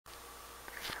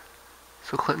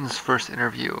So Clinton's first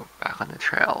interview back on the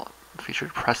trail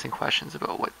featured pressing questions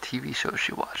about what TV shows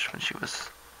she watched when she was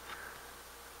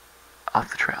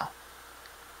off the trail.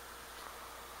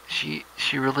 She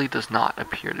really does not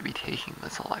appear to be taking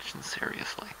this election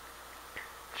seriously.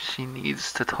 She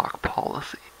needs to talk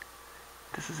policy.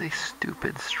 This is a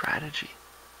stupid strategy.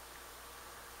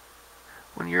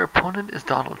 When your opponent is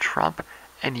Donald Trump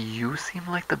and you seem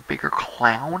like the bigger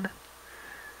clown,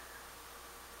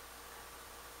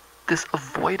 this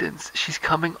avoidance, she's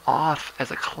coming off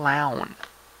as a clown.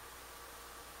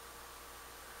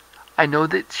 I know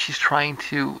that she's trying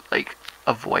to, like,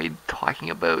 avoid talking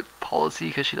about policy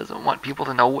because she doesn't want people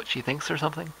to know what she thinks or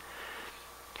something.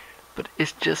 But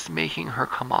it's just making her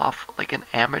come off like an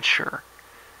amateur.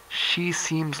 She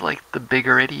seems like the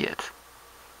bigger idiot.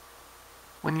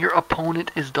 When your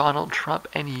opponent is Donald Trump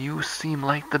and you seem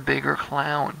like the bigger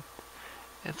clown,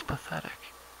 it's pathetic.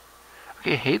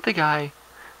 Okay, hate the guy,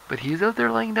 but he's out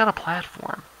there laying down a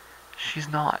platform. She's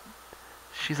not.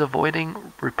 She's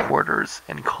avoiding reporters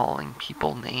and calling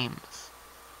people names.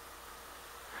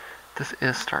 This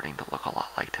is starting to look a lot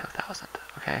like 2000,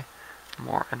 okay?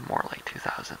 More and more like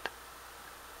 2000.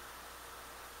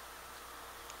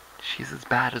 She's as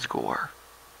bad as Gore.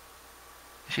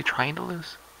 Is she trying to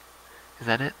lose? Is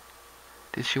that it?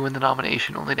 Did she win the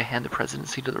nomination only to hand the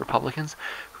presidency to the Republicans,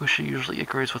 who she usually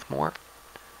agrees with more?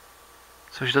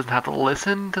 So she doesn't have to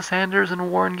listen to Sanders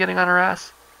and Warren getting on her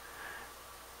ass?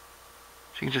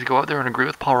 She can just go out there and agree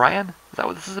with Paul Ryan? Is that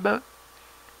what this is about?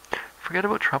 Forget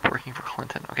about Trump working for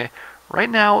Clinton, okay? Right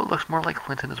now, it looks more like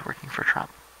Clinton is working for Trump.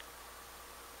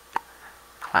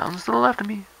 Clowns to the left of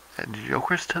me, and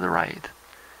jokers to the right.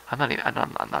 I'm not in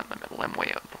the middle, I'm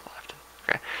way out to the left.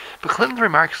 Okay? But Clinton's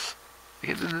remarks,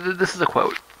 this is a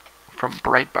quote from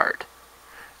Breitbart.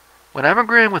 When I'm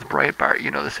agreeing with Breitbart,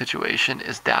 you know the situation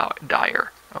is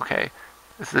dire, okay?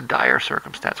 This is a dire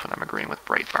circumstance when I'm agreeing with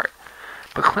Breitbart.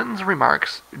 But Clinton's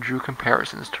remarks drew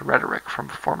comparisons to rhetoric from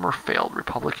former failed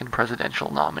Republican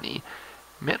presidential nominee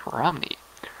Mitt Romney,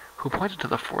 who pointed to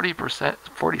the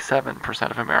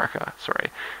 47% of America,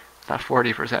 not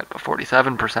 40%, but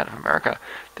 47% of America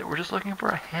that were just looking for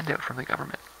a handout from the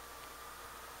government.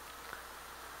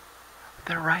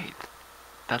 They're right.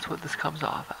 That's what this comes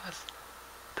off as.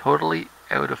 Totally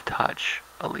out of touch,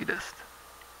 elitist.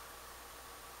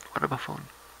 What a buffoon.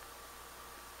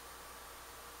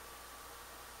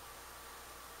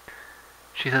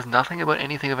 She says nothing about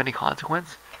anything of any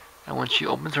consequence, and when she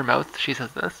opens her mouth, she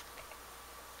says this.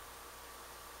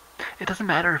 It doesn't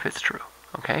matter if it's true,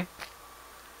 okay?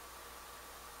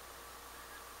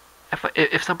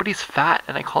 If somebody's fat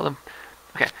and I call them...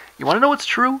 Okay, you want to know what's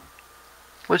true?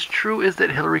 What's true is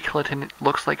that Hillary Clinton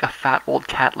looks like a fat old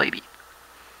cat lady.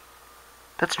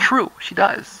 That's true, she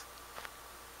does.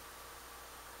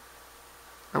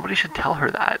 Nobody should tell her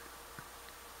that.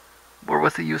 Or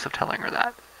what's the use of telling her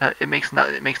that? It makes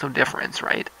no difference,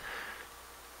 right?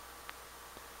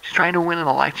 She's trying to win an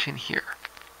election here.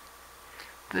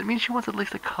 That means she wants at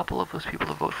least a couple of those people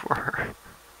to vote for her.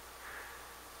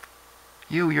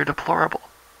 You're deplorable.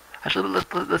 Actually,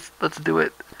 let's do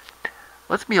it.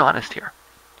 Let's be honest here.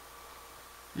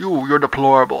 You're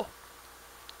deplorable.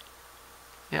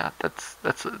 Yeah, that's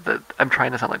I'm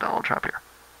trying to sound like Donald Trump here.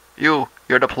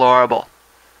 You're deplorable.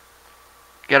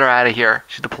 Get her out of here.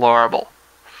 She's deplorable.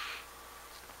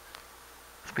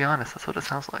 Let's be honest, that's what it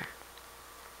sounds like.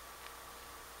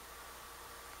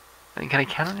 And can I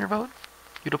count on your vote?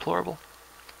 You deplorable.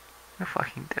 You're a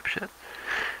fucking dipshit.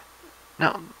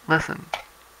 Now, listen,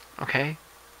 okay?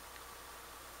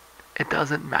 It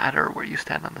doesn't matter where you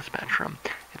stand on the spectrum.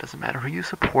 It doesn't matter who you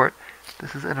support.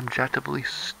 This is an objectively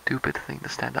stupid thing to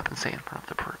stand up and say in front of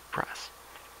the press.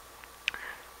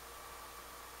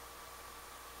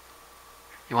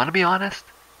 You want to be honest?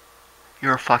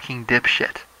 You're a fucking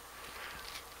dipshit.